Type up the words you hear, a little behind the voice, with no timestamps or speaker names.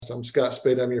I'm Scott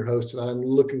Spade. I'm your host, and I'm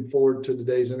looking forward to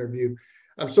today's interview.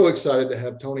 I'm so excited to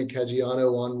have Tony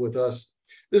Caggiano on with us.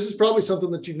 This is probably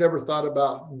something that you've never thought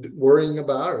about worrying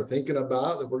about or thinking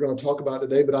about that we're going to talk about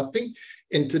today. But I think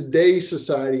in today's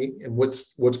society and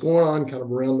what's going on kind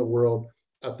of around the world,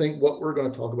 I think what we're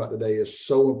going to talk about today is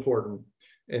so important.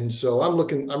 And so I'm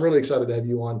really excited to have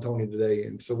you on, Tony, today.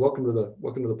 And so welcome to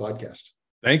the podcast.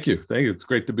 Thank you. It's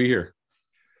great to be here.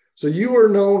 So you are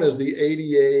known as the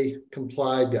ADA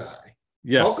Comply guy.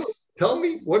 Yes. Tell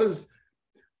me what is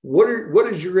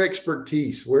your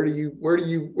expertise? Where do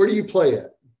you play at?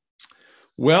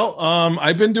 Well,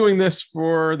 I've been doing this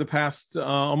for the past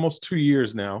almost 2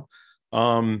 years now.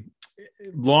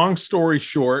 Long story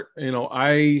short,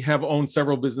 I have owned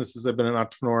several businesses. I've been an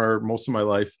entrepreneur most of my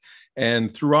life,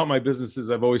 and throughout my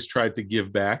businesses, I've always tried to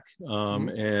give back.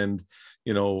 And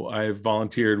I've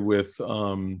volunteered with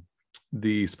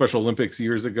the Special Olympics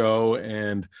years ago,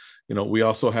 and we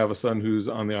also have a son who's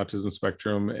on the autism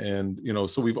spectrum, and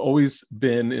so we've always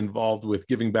been involved with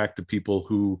giving back to people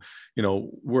who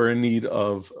were in need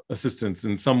of assistance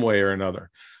in some way or another.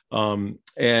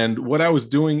 And what I was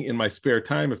doing in my spare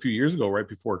time a few years ago, right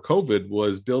before COVID,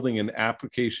 was building an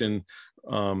application,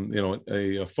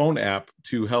 a phone app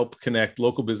to help connect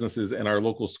local businesses and our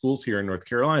local schools here in North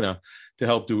Carolina to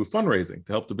help do fundraising,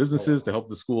 to help the businesses, to help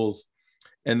the schools.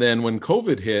 And then when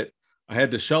COVID hit, I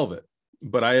had to shelve it.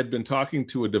 But I had been talking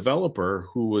to a developer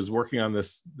who was working on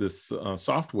this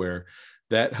software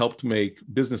that helped make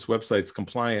business websites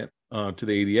compliant to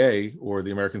the ADA, or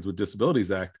the Americans with Disabilities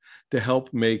Act, to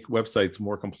help make websites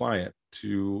more compliant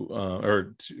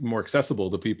or more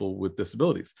accessible to people with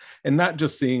disabilities, and not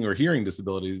just seeing or hearing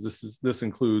disabilities. This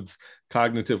includes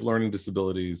cognitive learning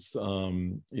disabilities,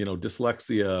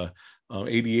 dyslexia,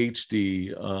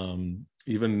 ADHD,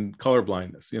 even color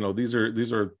blindness. These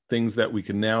are things that we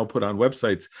can now put on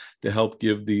websites to help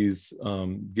give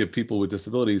people with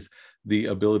disabilities the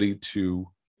ability to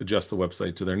adjust the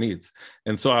website to their needs.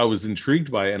 And so I was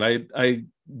intrigued by it. And I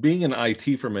being in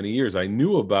IT for many years, I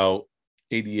knew about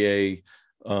ADA,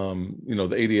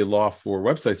 the ADA law for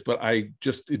websites, but it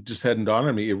just hadn't dawned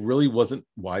on me. It really wasn't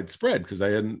widespread because I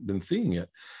hadn't been seeing it.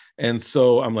 And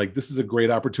so I'm like, this is a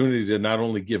great opportunity to not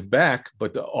only give back,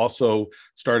 but to also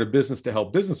start a business to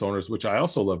help business owners, which I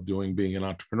also love doing, being an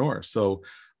entrepreneur. So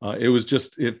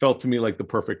it felt to me like the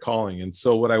perfect calling. And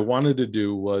so what I wanted to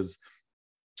do was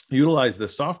utilize the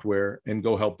software and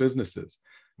go help businesses.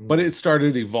 But it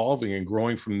started evolving and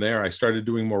growing from there. I started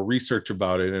doing more research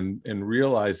about it and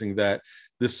realizing that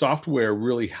this software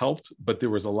really helped, but there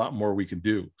was a lot more we could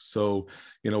do. So,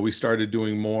 we started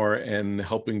doing more and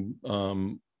helping,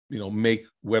 make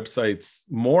websites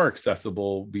more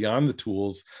accessible beyond the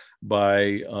tools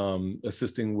by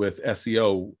assisting with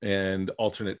SEO and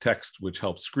alternate text, which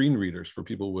helps screen readers for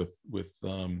people with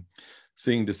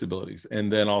seeing disabilities,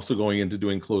 and then also going into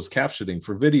doing closed captioning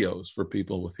for videos for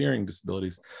people with hearing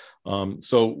disabilities.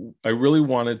 So I really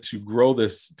wanted to grow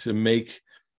this to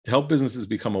help businesses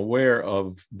become aware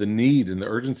of the need and the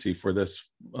urgency for this,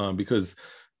 because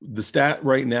the stat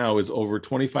right now is over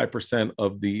 25%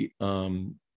 of the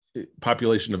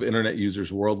population of internet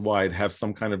users worldwide have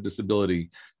some kind of disability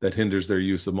that hinders their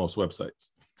use of most websites.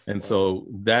 And so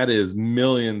that is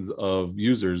millions of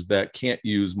users that can't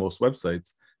use most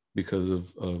websites because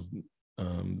of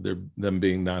them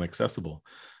being non-accessible.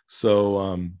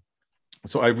 So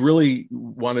I really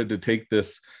wanted to take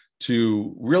this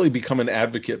to really become an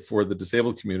advocate for the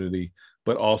disabled community,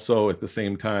 but also at the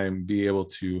same time be able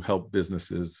to help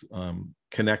businesses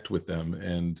connect with them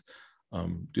and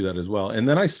do that as well. And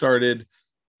then I started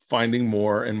finding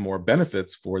more and more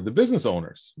benefits for the business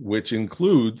owners, which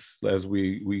includes, as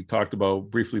we talked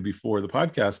about briefly before the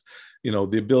podcast,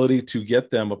 the ability to get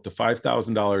them up to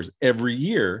 $5,000 every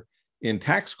year in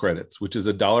tax credits, which is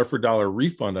a dollar for dollar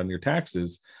refund on your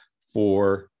taxes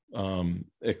for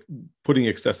putting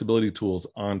accessibility tools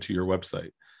onto your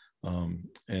website.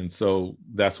 And so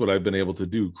that's what I've been able to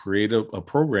do, create a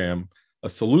program, a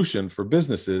solution for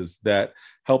businesses that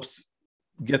helps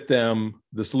get them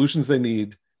the solutions they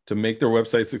need to make their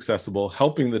websites accessible,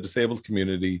 helping the disabled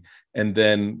community, and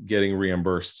then getting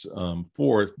reimbursed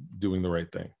for doing the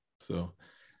right thing. So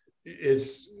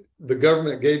it's the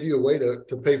government gave you a way to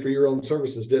pay for your own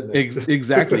services, didn't it?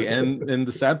 Exactly. And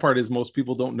the sad part is most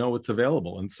people don't know it's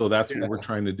available. And so that's what we're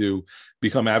trying to do,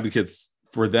 become advocates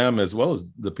for them as well as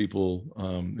the people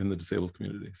in the disabled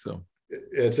community. So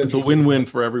it's a win-win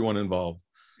for everyone involved.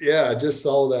 Yeah, I just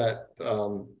saw that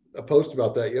a post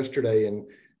about that yesterday,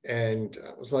 and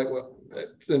I was like, well,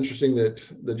 it's interesting that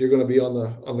you're going to be on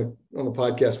the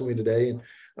podcast with me today. And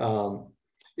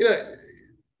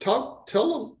talk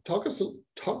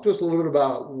talk to us a little bit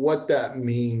about what that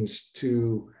means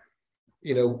to,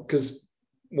 because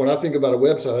when I think about a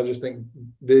website, I just think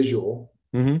visual.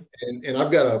 Mm-hmm. And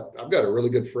I've got a really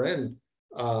good friend.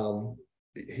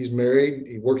 He's married.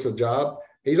 He works a job.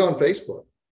 He's on Facebook,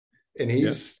 and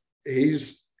he's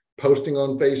posting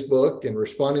on Facebook and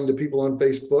responding to people on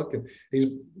Facebook. And he's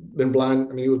been blind.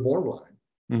 I mean, he was born blind,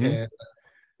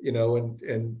 Mm-hmm.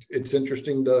 and it's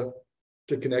interesting to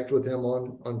connect with him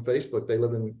on Facebook. They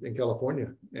live in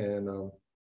California, and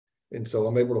so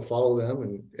I'm able to follow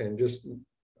them and just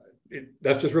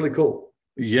that's just really cool.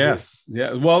 Yes.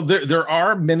 Yeah. Well, there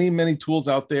are many tools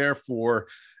out there for,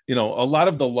 a lot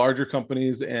of the larger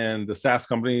companies and the SaaS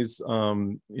companies,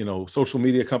 social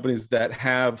media companies that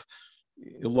have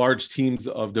large teams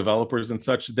of developers and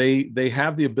such. They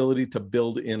have the ability to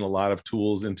build in a lot of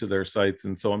tools into their sites.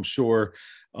 And so I'm sure,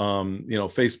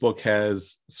 Facebook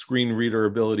has screen reader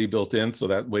ability built in. So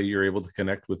that way you're able to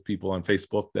connect with people on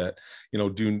Facebook that,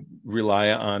 do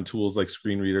rely on tools like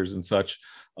screen readers and such.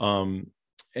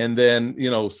 And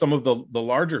then, some of the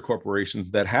larger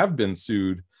corporations that have been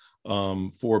sued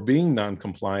for being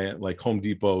non-compliant, like Home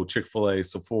Depot, Chick-fil-A,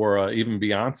 Sephora, even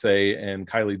Beyonce and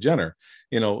Kylie Jenner,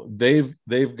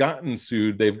 they've gotten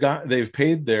sued. They've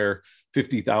paid their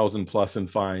 50,000 plus in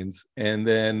fines. And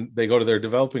then they go to their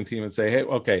developing team and say, hey,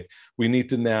 okay, we need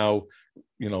to now,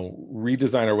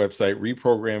 redesign our website,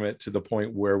 reprogram it to the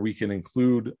point where we can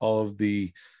include all of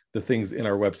the things in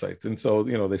our websites. And so,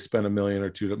 they spend $1 million or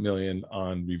 $2 million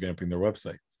on revamping their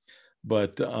website.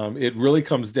 But it really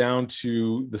comes down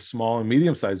to the small and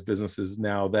medium-sized businesses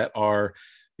now that are,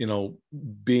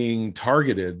 being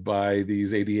targeted by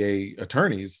these ADA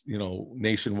attorneys,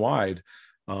 nationwide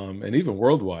and even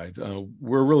worldwide.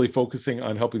 We're really focusing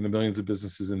on helping the millions of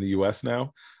businesses in the US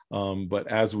now. But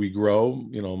as we grow,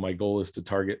 my goal is to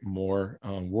target more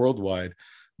worldwide.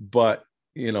 But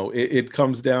it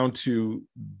comes down to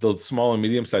the small and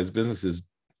medium-sized businesses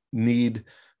need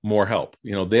more help.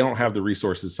 They don't have the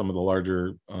resources some of the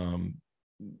larger,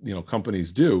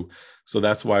 companies do. So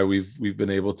that's why we've been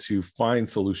able to find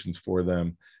solutions for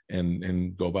them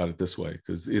and go about it this way.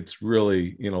 Because it's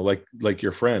really, like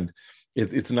your friend,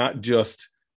 it's not just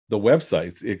the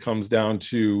websites. It comes down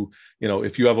to,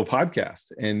 if you have a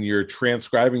podcast and you're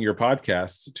transcribing your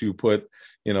podcast to put,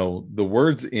 the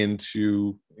words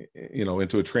into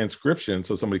a transcription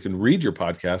so somebody can read your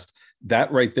podcast,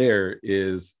 that right there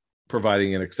is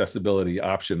providing an accessibility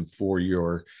option for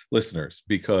your listeners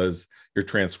because you're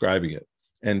transcribing it.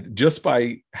 And just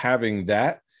by having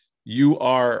that, you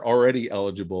are already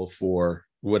eligible for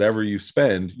whatever you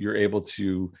spend. You're able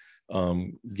to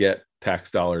get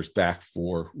tax dollars back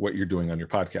for what you're doing on your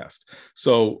podcast.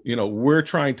 So, we're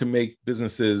trying to make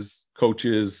businesses,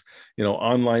 coaches,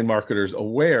 online marketers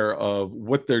aware of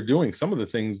what they're doing. Some of the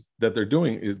things that they're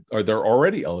doing they're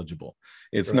already eligible.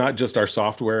 It's not just our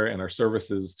software and our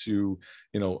services to,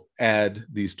 add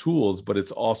these tools, but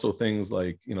it's also things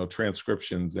like,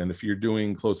 transcriptions. And if you're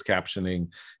doing closed captioning,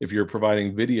 if you're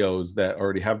providing videos that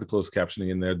already have the closed captioning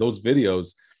in there, those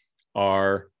videos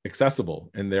are accessible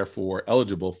and therefore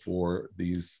eligible for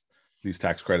these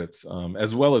tax credits,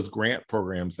 as well as grant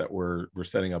programs that we're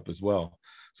setting up as well,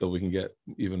 so we can get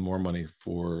even more money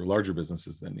for larger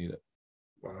businesses that need it.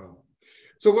 Wow.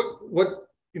 So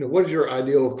what is your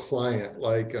ideal client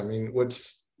like? I mean,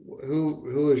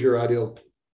 who is your ideal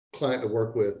client to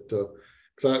work with? Because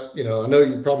I know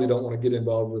you probably don't want to get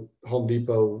involved with Home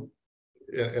Depot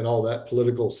and all that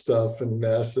political stuff and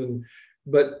mess,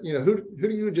 but who do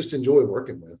you just enjoy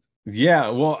working with? Yeah,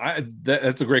 well,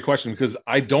 that's a great question because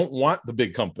I don't want the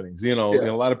big companies. A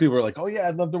lot of people are like, "Oh yeah,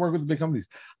 I'd love to work with the big companies."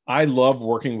 I love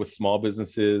working with small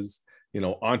businesses,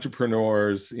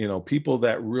 entrepreneurs, people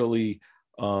that really,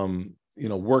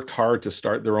 worked hard to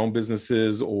start their own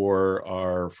businesses or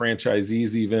are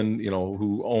franchisees, even,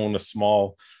 who own a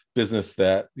small business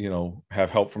that have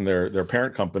help from their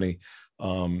parent company.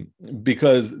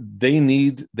 Because they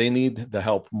need the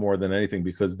help more than anything,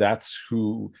 because that's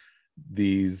who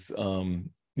these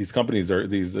companies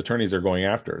these attorneys are going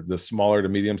after, the smaller to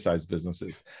medium-sized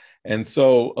businesses. And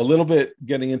so a little bit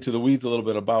getting into the weeds a little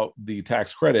bit about the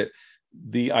tax credit,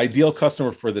 the ideal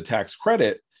customer for the tax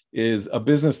credit is a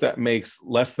business that makes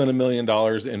less than $1 million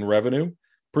in revenue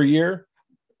per year.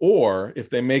 Or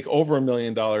if they make over $1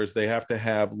 million, they have to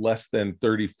have less than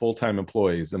 30 full-time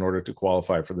employees in order to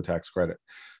qualify for the tax credit.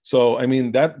 So, I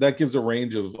mean, that gives a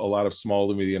range of a lot of small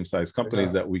to medium-sized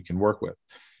companies that we can work with.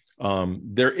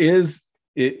 There is,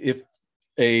 if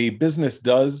a business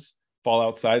does fall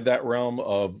outside that realm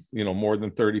of, more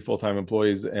than 30 full-time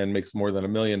employees and makes more than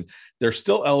 $1 million, they're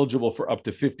still eligible for up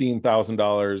to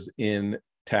 $15,000 in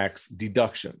tax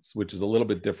deductions, which is a little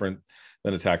bit different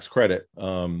than a tax credit.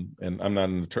 And I'm not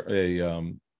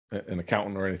an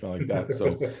accountant or anything like that.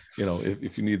 So,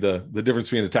 if you need the difference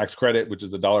between a tax credit, which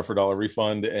is a dollar for dollar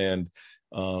refund, and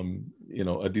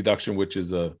a deduction, which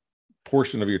is a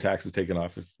portion of your taxes taken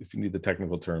off. If you need the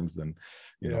technical terms, then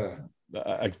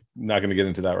I'm not going to get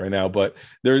into that right now. But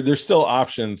there's still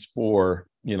options for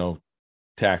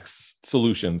tax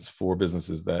solutions for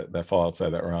businesses that fall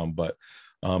outside that realm. But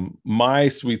my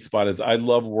sweet spot is I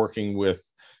love working with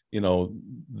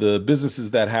the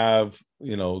businesses that have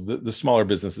the smaller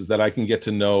businesses that I can get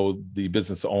to know the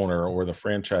business owner or the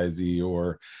franchisee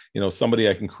or somebody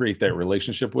I can create that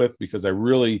relationship with, because I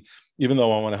really, even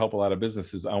though I want to help a lot of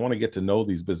businesses, I want to get to know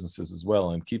these businesses as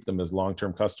well and keep them as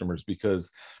long-term customers,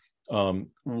 because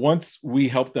once we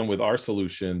help them with our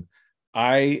solution,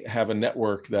 I have a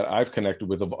network that I've connected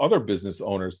with of other business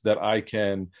owners that I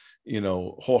can,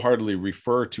 wholeheartedly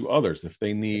refer to others if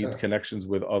they need connections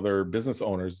with other business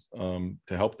owners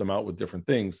to help them out with different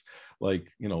things like,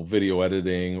 video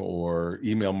editing or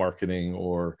email marketing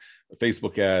or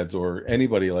Facebook ads or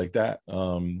anybody like that.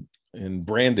 In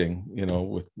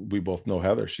branding, we both know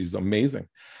Heather. She's amazing.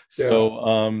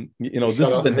 So, this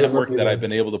is the network that I've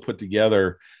been able to put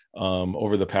together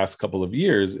over the past couple of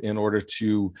years in order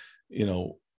to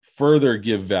further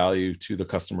give value to the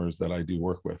customers that I do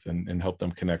work with and help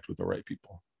them connect with the right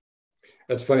people.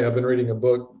 That's funny. I've been reading a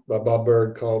book by Bob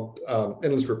Berg called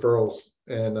Endless Referrals.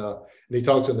 And he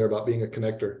talks in there about being a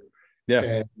connector. Yes.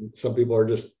 And some people are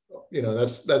just,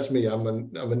 that's me. I'm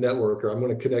a networker. I'm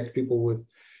going to connect people with,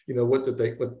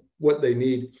 what they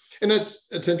need. And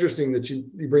it's interesting that you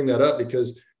bring that up,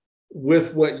 because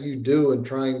with what you do and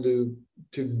trying to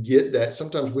get that,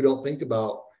 sometimes we don't think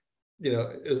about,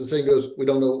 as the saying goes, we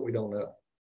don't know what we don't know.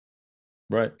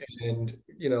 Right. And,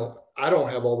 I don't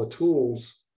have all the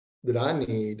tools that I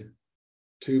need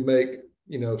to make,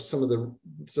 some of the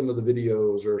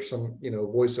videos or some,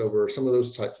 voiceover or some of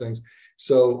those type things.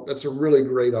 So that's a really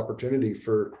great opportunity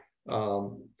for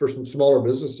some smaller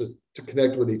business to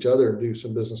connect with each other and do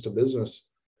some business to business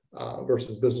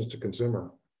versus business to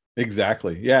consumer.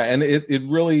 Exactly. Yeah. And it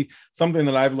really, something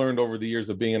that I've learned over the years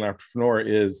of being an entrepreneur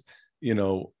is,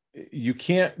 you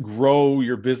can't grow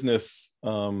your business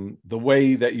the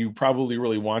way that you probably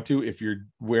really want to if you're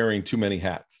wearing too many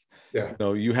hats. Yeah.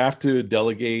 You have to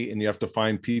delegate and you have to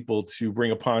find people to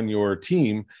bring upon your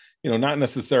team, not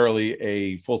necessarily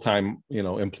a full-time,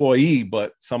 employee,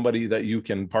 but somebody that you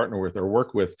can partner with or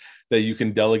work with that you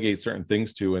can delegate certain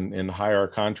things to and hire a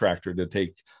contractor to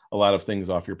take a lot of things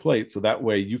off your plate. So that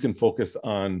way you can focus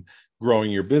on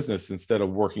growing your business instead of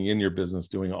working in your business,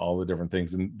 doing all the different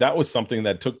things. And that was something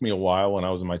that took me a while when I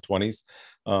was in my 20s,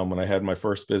 when I had my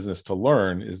first business, to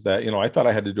learn, is that, I thought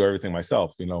I had to do everything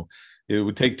myself. It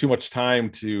would take too much time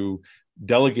to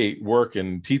delegate work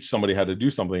and teach somebody how to do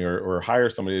something or hire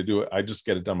somebody to do it. I just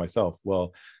get it done myself.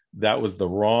 Well, that was the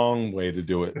wrong way to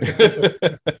do it.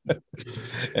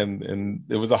 and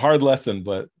it was a hard lesson,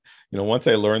 but once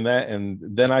I learned that, and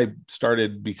then I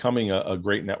started becoming a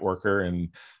great networker and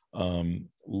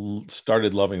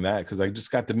started loving that, because I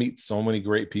just got to meet so many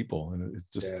great people, and it's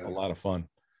just a lot of fun.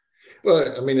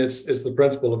 Well, I mean, it's the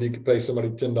principle of, you could pay somebody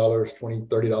 $10, $20,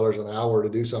 $30 an hour to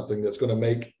do something that's going to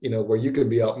make, where you could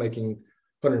be out making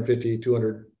 $150,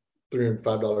 $200,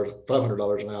 $305,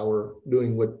 $500 an hour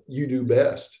doing what you do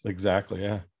best. Exactly.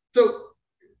 Yeah. So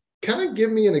kind of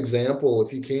give me an example,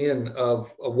 if you can,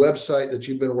 of a website that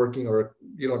you've been working, or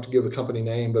you don't have to give a company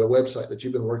name, but a website that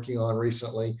you've been working on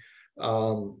recently,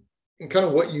 and kind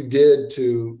of what you did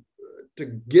to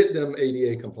get them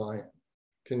ADA compliant.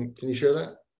 Can you share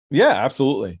that? Yeah,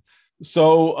 absolutely.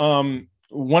 So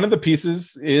one of the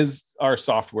pieces is our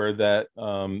software that,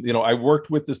 I worked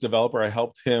with this developer. I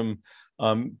helped him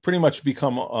pretty much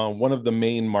become one of the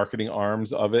main marketing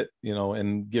arms of it,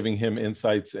 and giving him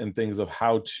insights and things of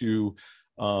how to,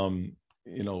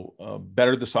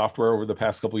 better the software over the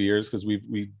past couple of years, because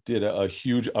we did a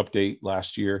huge update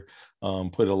last year,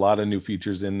 put a lot of new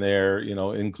features in there,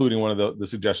 including one of the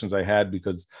suggestions I had,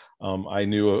 because I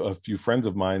knew a few friends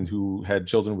of mine who had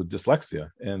children with dyslexia.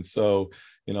 And so,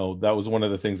 that was one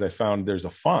of the things I found. There's a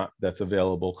font that's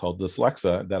available called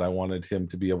Dyslexa that I wanted him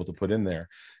to be able to put in there.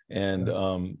 And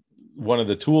one of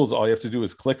the tools, all you have to do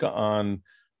is click on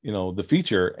the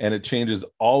feature, and it changes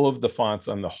all of the fonts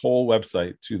on the whole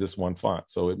website to this one font.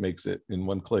 So it makes it in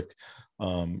one click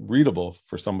readable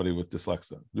for somebody with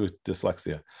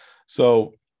dyslexia.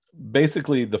 So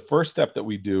basically the first step that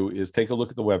we do is take a look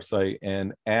at the website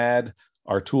and add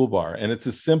our toolbar. And it's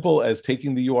as simple as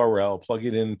taking the URL, plug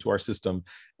it into our system,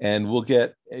 and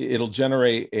it'll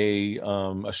generate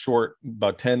a short,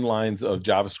 about 10 lines of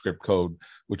JavaScript code,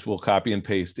 which we'll copy and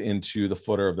paste into the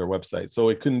footer of their website. So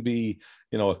it couldn't be,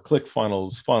 a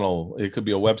ClickFunnels funnel. It could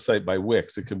be a website by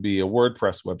Wix. It could be a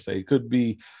WordPress website. It could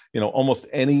be, almost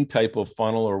any type of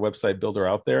funnel or website builder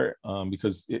out there,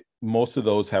 because most of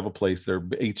those have a place. They're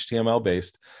HTML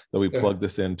based, that we plug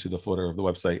this into the footer of the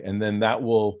website. And then that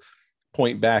will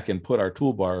point back and put our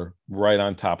toolbar right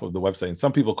on top of the website. And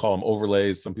some people call them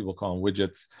overlays, some people call them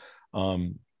widgets.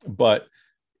 But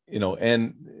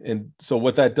and so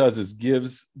what that does is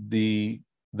gives the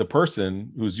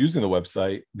person who's using the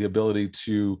website the ability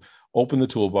to open the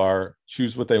toolbar,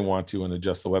 choose what they want to, and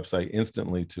adjust the website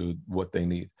instantly to what they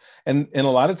need. And a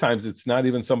lot of times it's not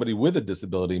even somebody with a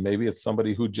disability. Maybe it's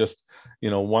somebody who just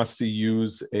wants to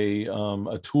use a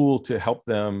tool to help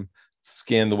them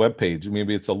scan the web page.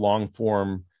 Maybe it's a long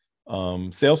form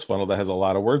sales funnel that has a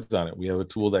lot of words on it. We have a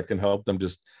tool that can help them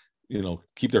just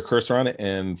keep their cursor on it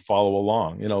and follow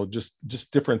along.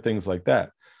 Just different things like that.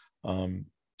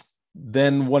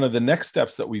 Then one of the next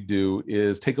steps that we do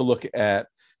is take a look at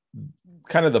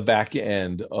kind of the back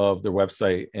end of their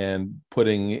website and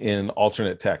putting in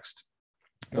alternate text.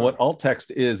 What alt text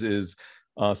is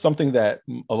something that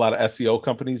a lot of SEO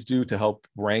companies do to help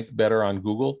rank better on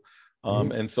Google.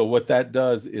 And so what that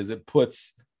does is it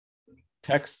puts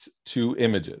text to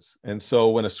images. And so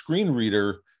when a screen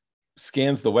reader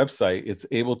scans the website, it's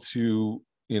able to,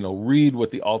 read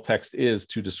what the alt text is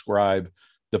to describe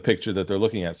the picture that they're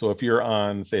looking at. So if you're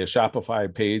on, say, a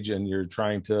Shopify page and you're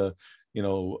trying to,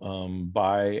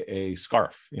 buy a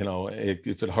scarf,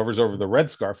 if it hovers over the red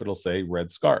scarf, it'll say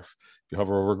red scarf. If you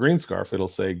hover over a green scarf, it'll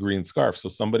say green scarf. So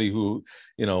somebody who,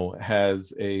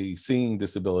 has a seeing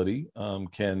disability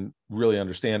can really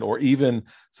understand, or even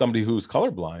somebody who's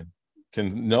colorblind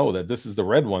can know that this is the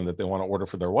red one that they want to order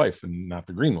for their wife and not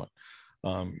the green one.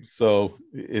 So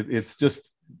it's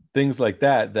just things like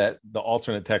that the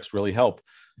alternate text really help,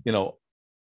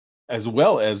 as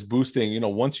well as boosting,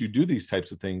 once you do these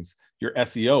types of things, your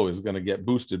SEO is going to get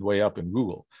boosted way up in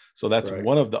Google. So that's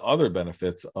one of the other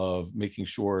benefits of making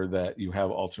sure that you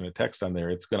have alternate text on there.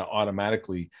 It's going to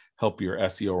automatically help your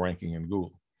SEO ranking in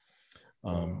Google.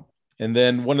 And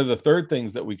then one of the third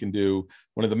things that we can do,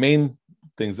 one of the main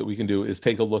things that we can do is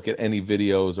take a look at any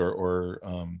videos or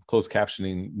closed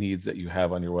captioning needs that you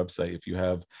have on your website. If you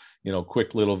have,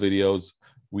 quick little videos,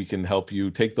 we can help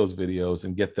you take those videos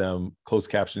and get them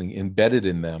closed captioning embedded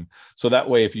in them. So that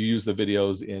way, if you use the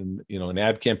videos in, an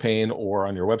ad campaign or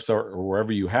on your website or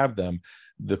wherever you have them,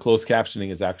 the closed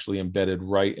captioning is actually embedded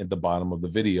right at the bottom of the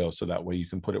video. So that way you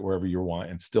can put it wherever you want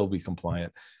and still be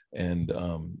compliant and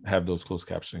have those closed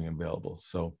captioning available.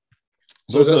 So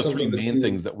those are the three main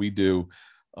things that we do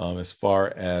as far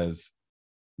as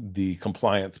the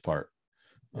compliance part.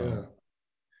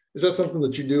 Is that something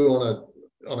that you do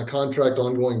on a contract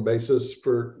ongoing basis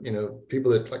for,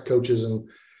 people that like coaches and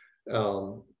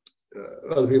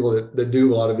other people that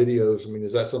do a lot of videos? I mean,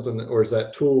 is that something or is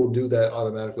that tool do that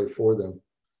automatically for them?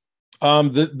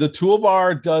 The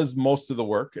toolbar does most of the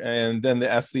work, and then the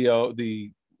SEO,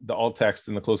 the alt text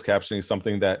and the closed captioning is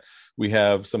something that we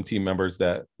have some team members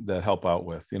that help out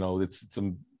with. It's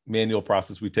some manual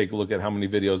process. We take a look at how many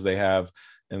videos they have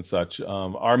and such.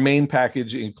 Our main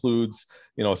package includes,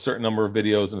 a certain number of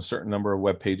videos and a certain number of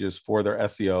web pages for their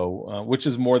SEO, which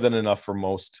is more than enough for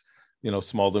most,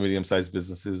 small to medium-sized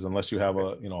businesses. Unless you have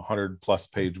a,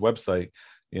 100+ page website,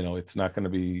 it's not going to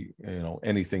be,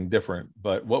 anything different.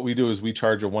 But what we do is we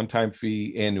charge a one-time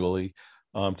fee annually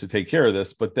to take care of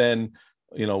this. But then,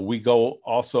 we go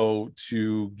also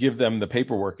to give them the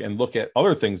paperwork and look at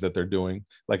other things that they're doing.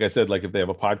 Like I said, like if they have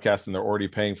a podcast and they're already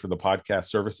paying for the podcast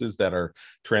services that are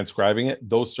transcribing it,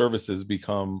 those services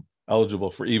become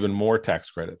eligible for even more tax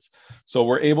credits. So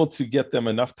we're able to get them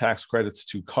enough tax credits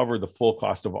to cover the full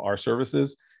cost of our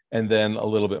services, and then a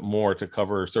little bit more to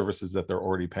cover services that they're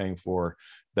already paying for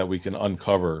that we can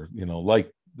uncover,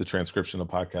 like the transcription of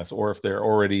podcasts, or if they're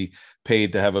already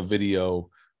paid to have a video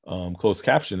closed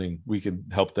captioning, we could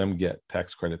help them get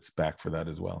tax credits back for that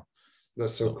as well.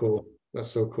 That's so cool. That's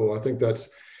so cool. I think that's,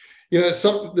 this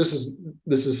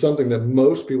is something that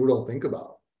most people don't think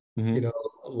about. A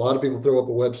lot of people throw up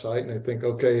a website and they think,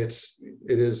 okay, it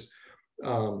is.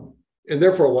 And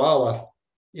there for a while,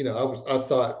 I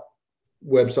thought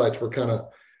websites were kind of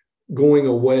going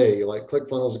away. Like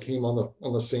ClickFunnels came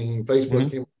on the scene,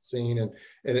 Facebook came on the scene, and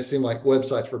it seemed like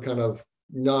websites were kind of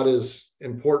not as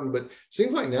important, but it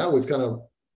seems like now we've kind of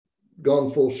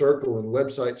gone full circle and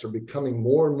websites are becoming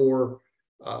more and more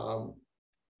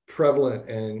prevalent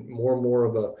and more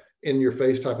of a in your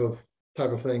face type of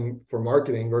type of thing for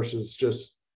marketing versus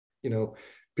just,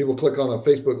 people click on a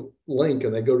Facebook link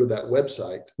and they go to that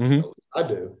website. Mm-hmm. I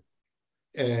do.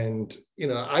 And,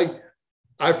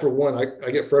 I for one,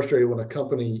 I get frustrated when a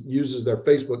company uses their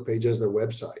Facebook page as their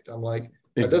website. I'm like,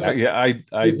 that doesn't Exactly. Yeah,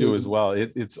 I give do me, as well.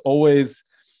 It's always,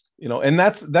 and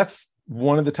that's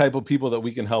one of the type of people that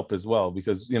we can help as well,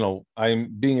 because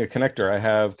I'm being a connector. I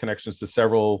have connections to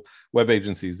several web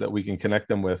agencies that we can connect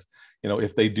them with.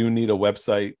 If they do need a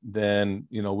website, then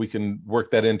we can work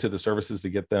that into the services to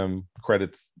get them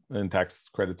credits and tax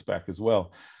credits back as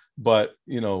well. But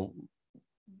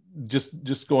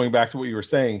just going back to what you were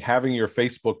saying, having your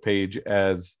Facebook page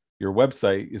as your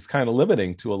website is kind of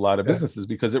limiting to a lot of businesses,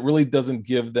 because it really doesn't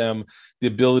give them the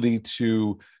ability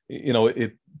to,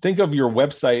 think of your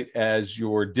website as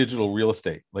your digital real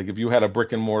estate. Like if you had a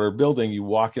brick and mortar building, you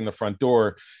walk in the front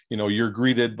door, you're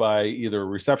greeted by either a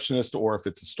receptionist, or if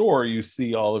it's a store, you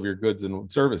see all of your goods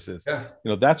and services.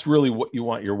 That's really what you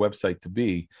want your website to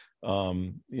be.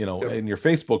 And your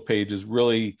Facebook page is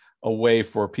really a way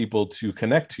for people to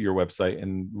connect to your website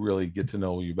and really get to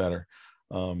know you better.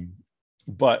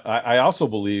 But I also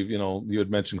believe, you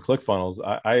had mentioned ClickFunnels.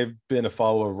 I've been a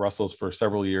follower of Russell's for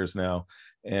several years now.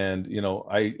 And,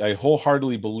 I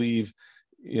wholeheartedly believe,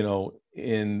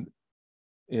 in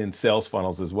sales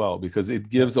funnels as well, because it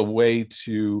gives a way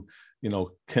to,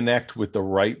 connect with the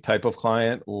right type of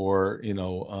client, or,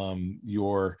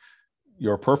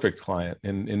 your perfect client,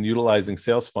 and utilizing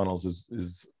sales funnels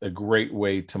is a great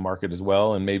way to market as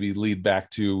well, and maybe lead back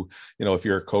to, if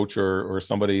you're a coach or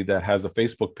somebody that has a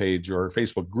Facebook page or a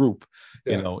Facebook group,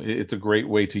 it's a great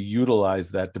way to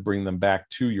utilize that to bring them back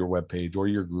to your webpage or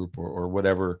your group, or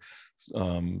whatever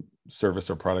service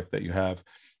or product that you have.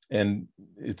 And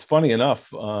it's funny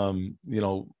enough, talking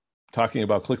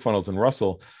about ClickFunnels and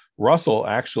Russell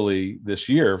actually this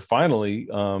year finally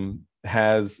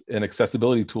has an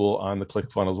accessibility tool on the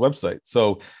ClickFunnels website.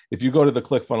 So if you go to the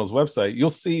ClickFunnels website, you'll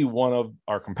see one of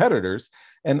our competitors.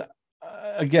 And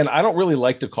again, I don't really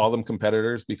like to call them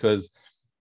competitors, because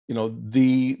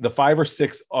the 5 or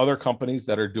 6 other companies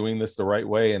that are doing this the right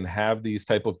way and have these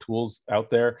type of tools out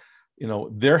there,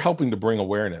 they're helping to bring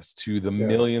awareness to the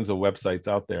millions of websites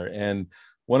out there. And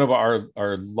one of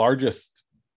our largest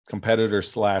competitors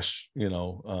slash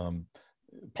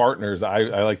partners,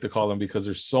 I like to call them, because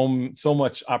there's so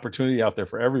much opportunity out there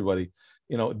for everybody.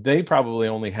 They probably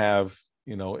only have,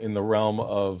 in the realm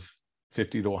of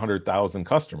 50 to 100,000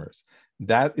 customers.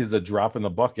 That is a drop in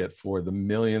the bucket for the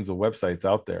millions of websites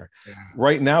out there.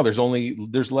 Right now, there's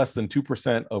less than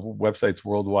 2% of websites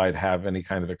worldwide have any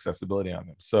kind of accessibility on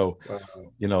them. So,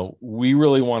 we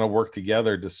really want to work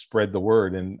together to spread the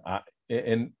word.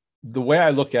 And the way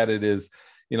I look at it is,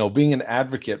 being an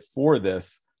advocate for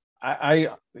this,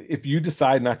 if you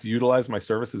decide not to utilize my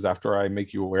services after I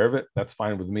make you aware of it, that's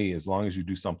fine with me, as long as you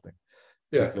do something.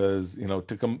 Because,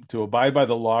 to abide by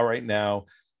the law right now,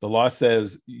 the law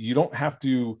says you don't have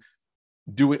to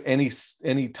do it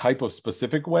any type of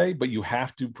specific way, but you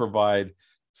have to provide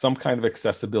some kind of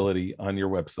accessibility on your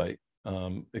website.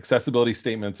 Accessibility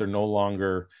statements are no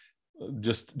longer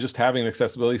just having an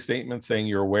accessibility statement saying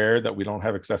you're aware that we don't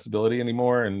have accessibility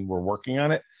anymore and we're working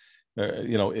on it.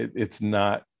 It's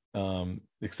not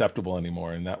acceptable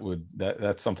anymore, and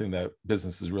that's something that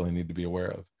businesses really need to be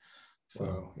aware of. So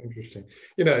wow, interesting.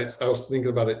 I was thinking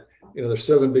about it. There's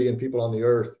 7 billion people on the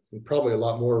earth, and probably a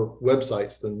lot more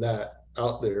websites than that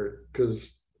out there,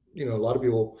 because a lot of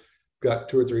people got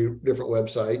 2 or 3 different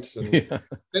websites. And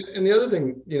and the other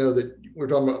thing, that we're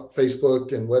talking about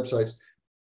Facebook and websites.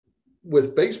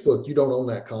 With Facebook, you don't own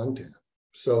that content,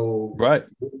 so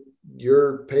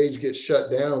your page gets shut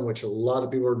down, which a lot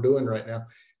of people are doing right now.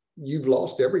 You've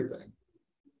lost everything.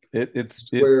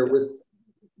 Where with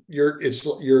your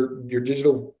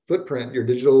digital footprint, your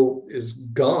digital is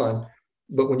gone.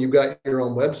 But when you've got your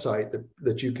own website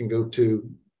that you can go to,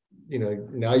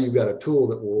 now you've got a tool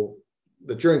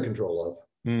that you're in control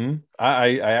of. Mm-hmm.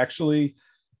 I actually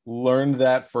learned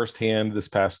that firsthand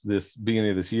this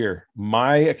beginning of this year.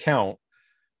 My account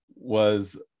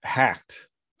was hacked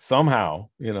somehow.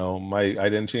 I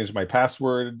didn't change my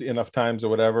password enough times or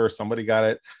whatever. Somebody got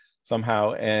it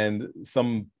somehow, and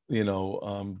some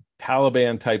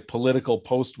Taliban type political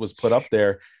post was put up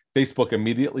there. Facebook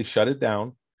immediately shut it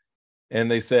down, and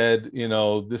they said,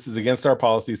 this is against our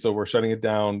policy, so we're shutting it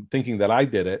down, thinking that I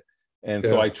did it. And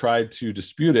so I tried to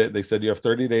dispute it. They said, you have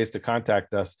 30 days to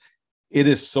contact us. It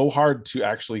is so hard to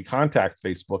actually contact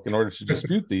Facebook in order to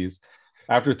dispute these.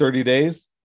 After 30 days,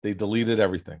 they deleted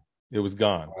everything. It was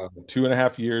gone. Wow.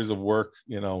 2.5 years of work,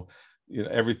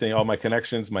 everything, all my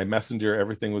connections, my messenger,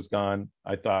 everything was gone.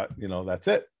 I thought, that's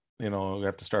it. I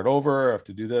have to start over, I have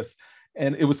to do this.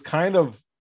 And it was kind of,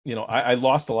 I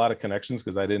lost a lot of connections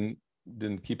because I didn't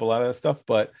keep a lot of that stuff,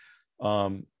 but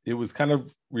it was kind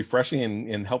of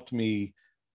refreshing and helped me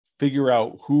figure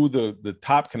out who the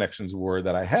top connections were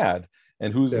that I had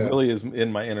and who's really is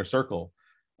in my inner circle.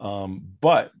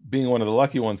 But being one of the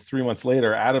lucky ones, 3 months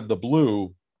later, out of the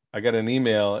blue, I got an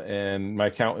email and my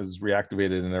account is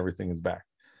reactivated and everything is back.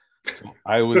 So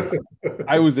I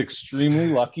was extremely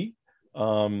lucky.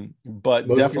 But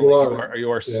Most definitely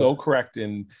you are so correct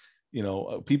in,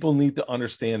 people need to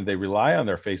understand they rely on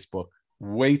their Facebook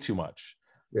way too much.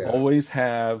 Always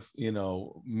have,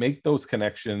 make those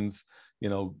connections,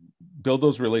 build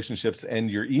those relationships and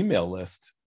your email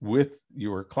list with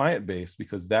your client base,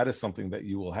 because that is something that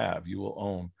you will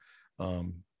own.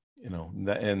 And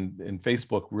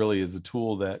Facebook really is a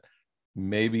tool that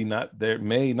may not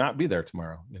be there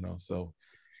tomorrow, so.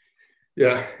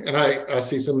 Yeah. And I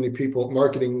see so many people,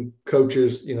 marketing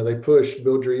coaches, they push,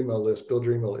 build your email list.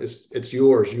 It's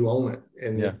yours, you own it.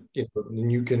 And then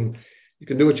you can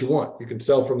do what you want. You can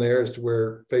sell from there as to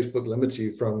where Facebook limits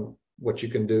you from what you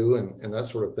can do and that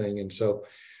sort of thing. And so,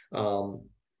 I'm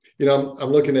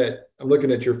looking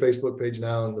at your Facebook page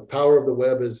now, and the power of the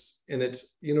web is in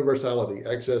its universality.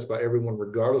 Access by everyone,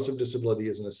 regardless of disability,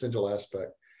 is an essential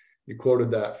aspect. You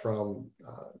quoted that from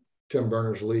Tim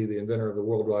Berners-Lee, the inventor of the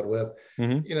World Wide Web.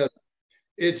 Mm-hmm.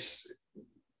 It's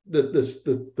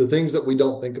the things that we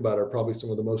don't think about are probably some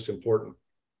of the most important.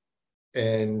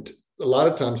 And a lot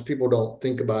of times people don't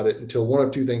think about it until one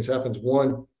of two things happens.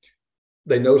 One,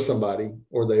 they know somebody,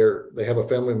 or they have a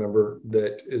family member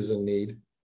that is in need,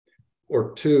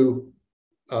 or two,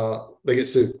 they get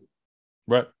sued.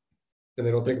 Right. And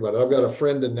they don't think about it. I've got a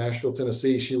friend in Nashville,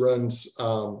 Tennessee. She runs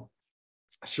a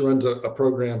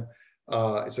program.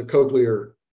 It's a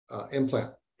cochlear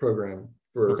implant program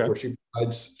where she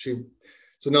provides.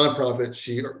 It's a nonprofit.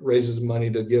 She raises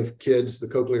money to give kids the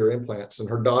cochlear implants, and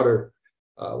her daughter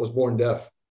was born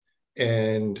deaf,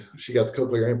 and she got the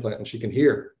cochlear implant, and she can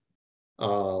hear. That's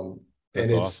and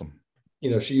it's awesome.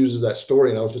 She uses that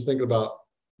story, and I was just thinking about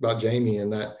Jamie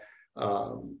and that,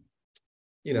 how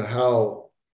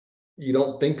you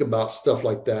don't think about stuff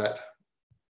like that,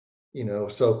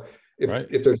 so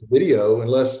if there's a video,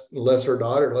 unless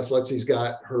Lexi's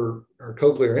got her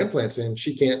cochlear implants in,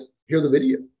 she can't hear the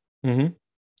video. Mm-hmm.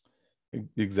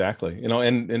 Exactly.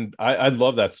 And I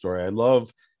love that story. I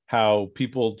love how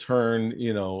people turn,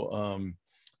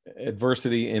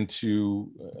 adversity into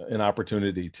an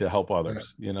opportunity to help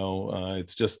others.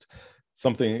 It's just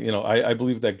something, I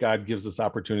believe that God gives us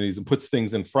opportunities and puts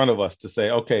things in front of us to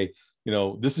say, okay,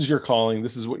 this is your calling.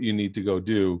 This is what you need to go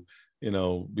do,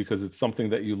 because it's something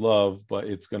that you love, but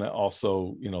it's going to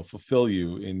also, fulfill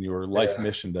you in your life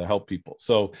mission to help people.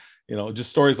 So,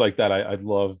 just stories like that. I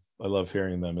love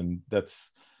hearing them, and that's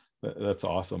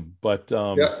awesome. But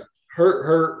her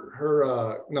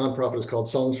nonprofit is called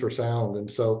Songs for Sound. And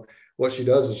so what she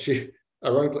does is she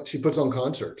puts on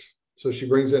concerts. So she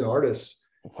brings in artists.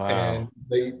 Wow. And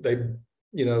they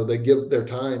give their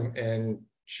time, and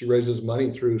she raises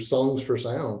money through Songs for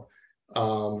Sound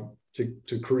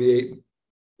to create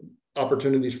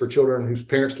opportunities for children whose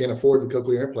parents can't afford the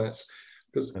cochlear implants,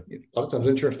 because a lot of times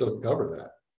insurance doesn't cover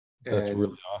that. That's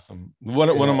really awesome.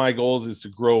 One of my goals is to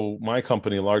grow my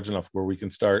company large enough where we can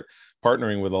start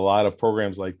partnering with a lot of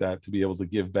programs like that to be able to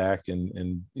give back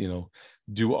and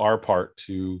do our part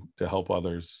to help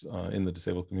others in the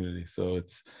disabled community. So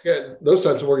those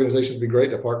types of organizations would be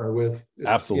great to partner with.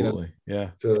 Absolutely.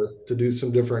 To do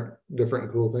some different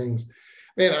cool things.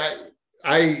 Man,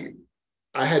 I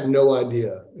had no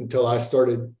idea until I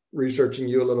started researching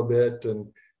you a little bit,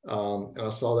 and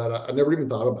I saw that. I never even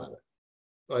thought about it.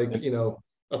 I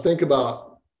think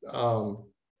about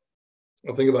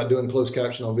doing closed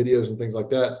caption on videos and things like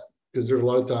that, because there's a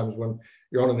lot of times when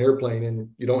you're on an airplane and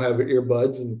you don't have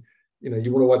earbuds, and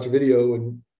you want to watch a video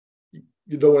and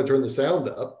you don't want to turn the sound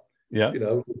up.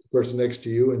 The person next to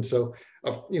you. And so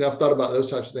I've thought about those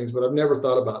types of things, but I've never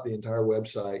thought about the entire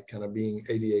website kind of being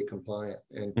ADA compliant.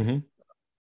 And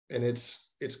and it's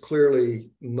clearly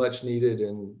much needed.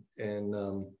 And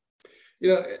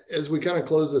as we kind of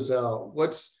close this out,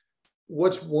 what's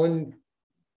one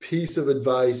piece of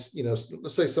advice,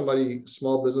 let's say somebody,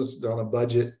 small business, they're on a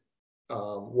budget.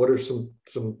 What are some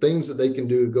things that they can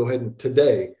do to go ahead and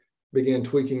today begin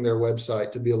tweaking their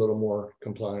website to be a little more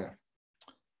compliant?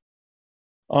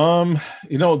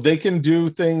 They can do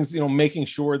things, making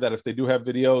sure that if they do have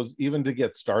videos, even to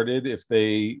get started, if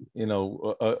they, a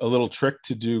little trick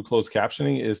to do closed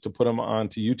captioning is to put them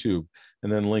onto YouTube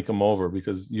and then link them over,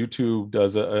 because YouTube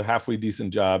does a halfway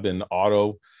decent job in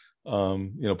auto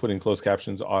putting closed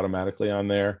captions automatically on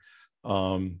there.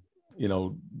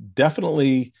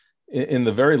 Definitely in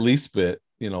the very least bit,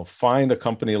 find a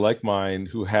company like mine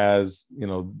who has,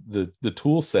 the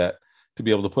tool set to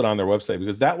be able to put on their website,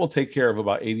 because that will take care of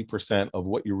about 80% of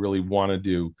what you really want to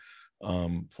do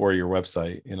for your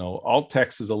website. Alt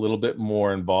text is a little bit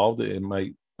more involved. It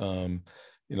might,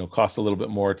 cost a little bit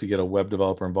more to get a web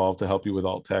developer involved to help you with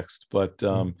alt text. But,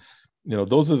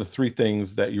 those are the three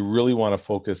things that you really want to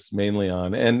focus mainly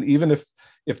on. And even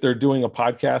if they're doing a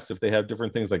podcast, if they have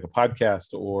different things like a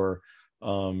podcast or,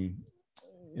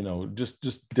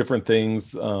 just different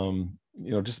things,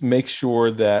 just make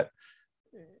sure that,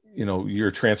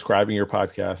 you're transcribing your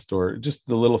podcast or just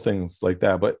the little things like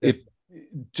that. But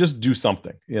just do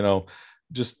something,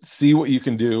 just see what you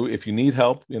can do. If you need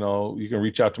help, you can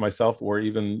reach out to myself or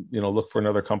even, look for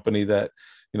another company that,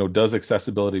 does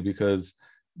accessibility, because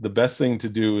the best thing to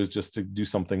do is just to do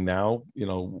something now,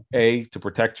 to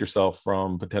protect yourself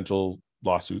from potential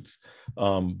lawsuits.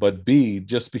 But B,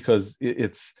 just because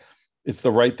it's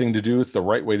the right thing to do. It's the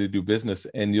right way to do business,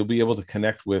 and you'll be able to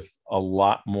connect with a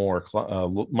lot more,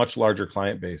 much larger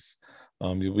client base.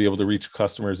 You'll be able to reach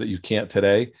customers that you can't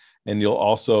today. And you'll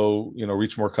also,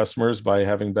 reach more customers by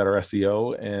having better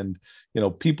SEO. And,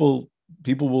 people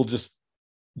will just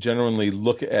genuinely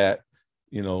look at,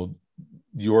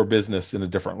 your business in a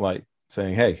different light,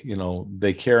 saying, hey,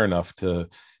 they care enough to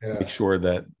make sure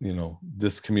that,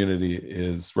 this community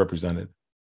is represented.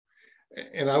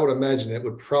 And I would imagine it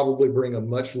would probably bring a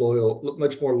much more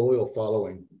loyal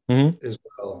following as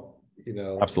well.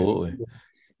 Absolutely.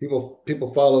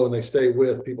 People follow and they stay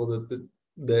with people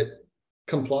that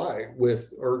comply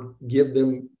with or give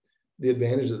them the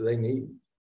advantage that they need.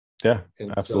 Yeah,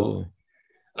 and absolutely.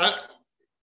 So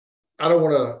I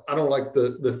don't like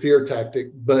the fear tactic,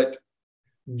 but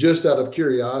just out of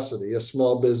curiosity, a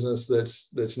small business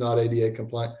that's not ADA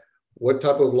compliant, what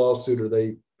type of lawsuit are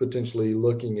they potentially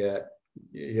looking at?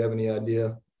 You have any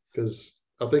idea? Because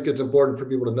I think it's important for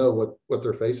people to know what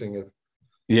they're facing.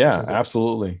 Yeah,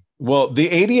 absolutely. Well, the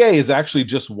ADA is actually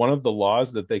just one of the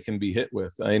laws that they can be hit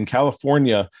with in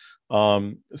California.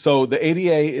 So the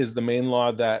ADA is the main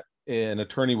law that an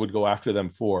attorney would go after them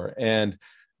for, and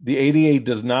the ADA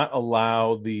does not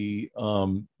allow the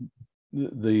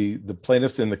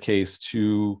plaintiffs in the case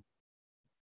to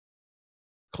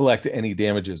collect any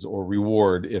damages or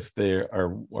reward if they are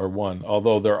won.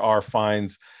 Although there are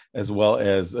fines as well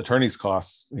as attorney's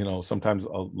costs, sometimes a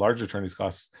large attorney's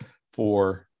costs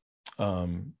for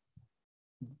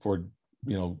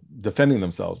defending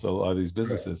themselves, a lot of these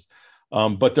businesses.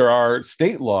 But there are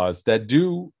state laws that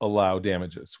do allow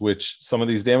damages, which some of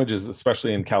these damages,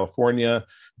 especially in California,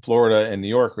 Florida, and New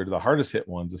York, are the hardest hit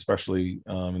ones, especially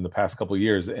in the past couple of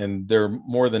years. And they're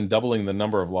more than doubling the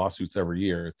number of lawsuits every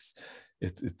year.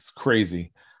 It's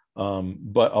crazy.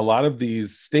 But a lot of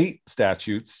these state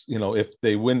statutes, if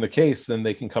they win the case, then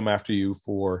they can come after you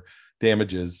for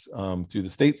damages through the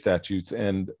state statutes,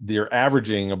 and they're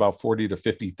averaging about $40,000 to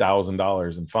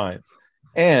 $50,000 in fines.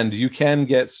 And you can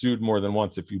get sued more than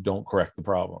once if you don't correct the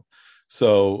problem.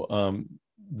 So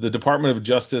the Department of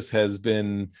Justice has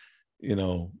been,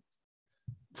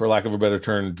 for lack of a better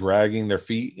term, dragging their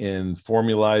feet in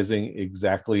formalizing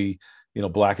exactly,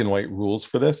 black and white rules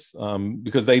for this,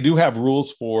 because they do have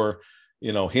rules for,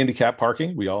 handicap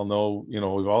parking. We all know,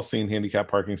 we've all seen handicap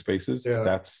parking spaces. Yeah.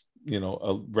 That's,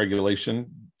 a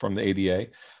regulation from the ADA.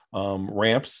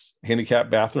 Ramps, handicap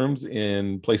bathrooms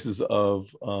in places of,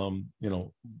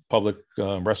 public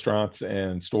restaurants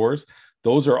and stores.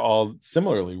 Those are all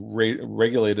similarly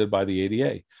regulated by the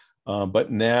ADA.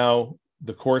 But now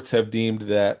the courts have deemed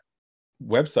that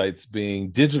websites, being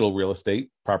digital real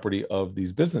estate property of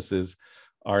these businesses,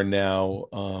 are now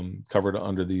covered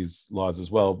under these laws as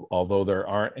well. Although there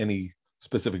aren't any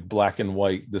specific black and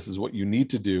white, this is what you need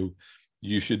to do,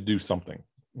 you should do something,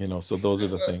 so those are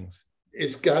the things.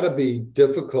 It's got to be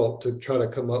difficult to try to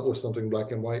come up with something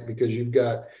black and white, because you've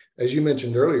got, as you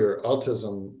mentioned earlier,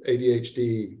 autism,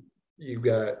 ADHD, you've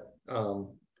got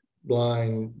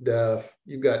blind, deaf,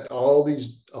 you've got all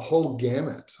these, a whole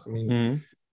gamut. I mean,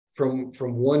 from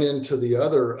one end to the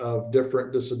other of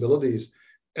different disabilities,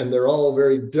 and they're all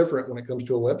very different when it comes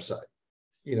to a website.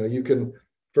 You can,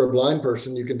 for a blind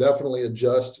person, you can definitely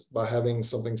adjust by having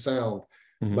something sound.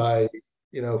 By,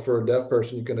 for a deaf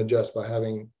person, you can adjust by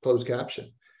having closed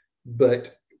caption.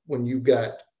 But when you've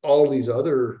got all these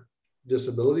other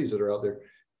disabilities that are out there,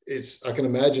 I can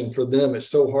imagine for them, it's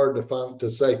so hard to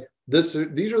say these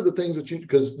are the things that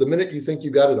because the minute you think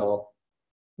you got it all,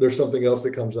 there's something else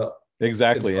that comes up.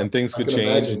 Exactly. And things could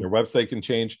change, and your website can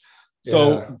change.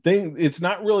 So Yeah. it's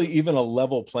not really even a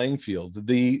level playing field.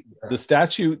 The Yeah.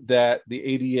 statute that the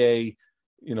ADA,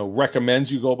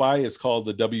 recommends you go by is called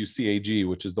the WCAG,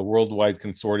 which is the Worldwide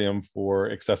Consortium for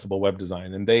Accessible Web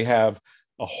Design, and they have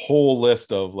a whole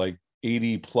list of like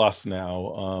 80 plus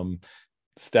now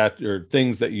stat or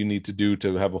things that you need to do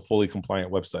to have a fully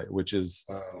compliant website, which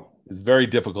Wow. is very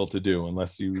difficult to do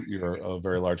unless you're a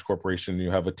very large corporation and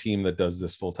you have a team that does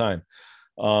this full time.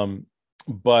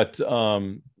 But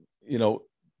you know,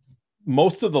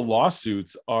 most of the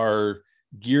lawsuits are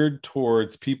geared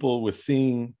towards people with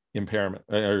seeing impairment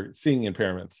or seeing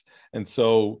impairments, and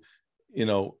so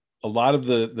a lot of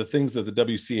the things that the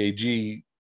WCAG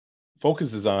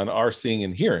focuses on are seeing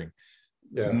and hearing.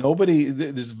 Yeah.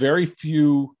 There's very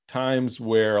few times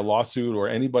where a lawsuit or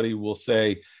anybody will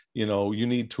say, you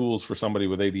need tools for somebody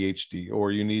with ADHD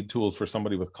or you need tools for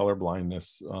somebody with color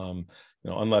blindness,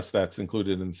 unless that's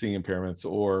included in seeing impairments,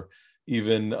 or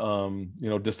even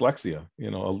dyslexia,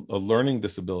 a learning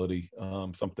disability,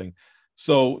 something.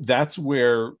 So that's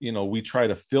where we try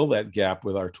to fill that gap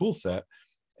with our tool set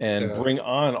and Yeah. bring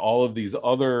on all of these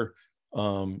other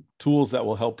tools that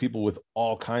will help people with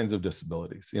all kinds of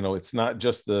disabilities. It's not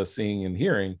just the seeing and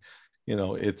hearing,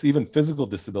 it's even physical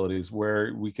disabilities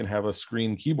where we can have a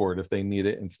screen keyboard if they need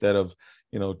it instead of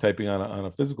typing on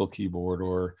a physical keyboard,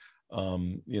 or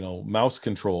mouse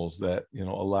controls that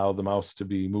allow the mouse to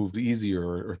be moved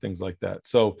easier, or things like that.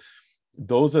 So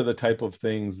those are the type of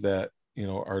things that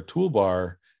our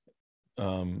toolbar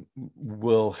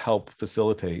will help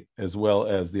facilitate, as well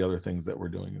as the other things that we're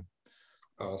doing.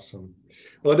 Awesome.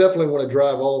 Well, I definitely want to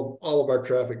drive all of our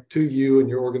traffic to you and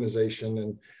your organization,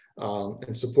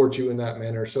 and support you in that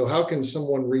manner. So how can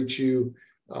someone reach you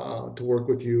to work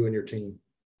with you and your team?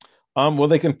 Well,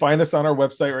 they can find us on our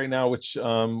website right now, which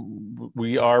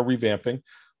we are revamping,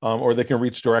 or they can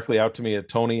reach directly out to me at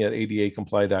Tony at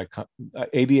adacomply.com,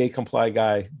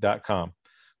 adacomplyguy.com,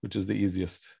 which is the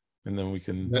easiest. And then we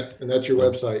can. And that's your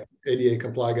website,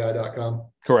 adacomplyguy.com.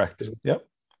 Correct. Yep.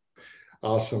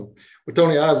 Awesome. Well,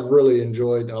 Tony, I've really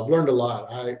enjoyed, I've learned a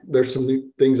lot. There's some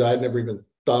new things I had never even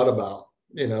thought about.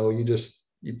 You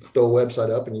throw a website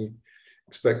up and you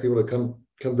expect people to come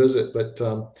visit. But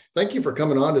thank you for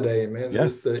coming on today. And man,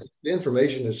 Yes. the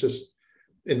information is just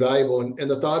invaluable. And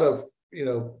the thought of,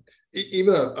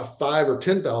 even a $5,000 or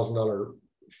 $10,000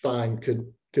 fine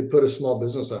could put a small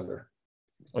business under.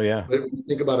 Oh yeah. But if you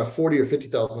think about a $40,000 or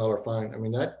 $50,000 fine, I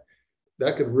mean, that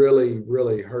could really,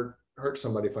 really hurt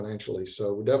somebody financially.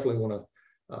 So we definitely want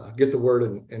to get the word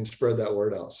and spread that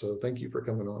word out. So thank you for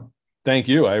coming on. Thank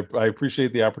you. I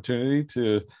appreciate the opportunity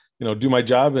to, do my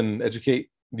job and educate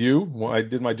you. When I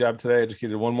did my job today, I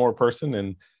educated one more person,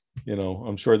 and,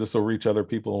 I'm sure this will reach other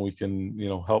people and we can,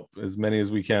 help as many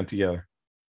as we can together.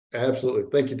 Absolutely.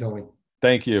 Thank you, Tony.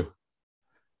 Thank you.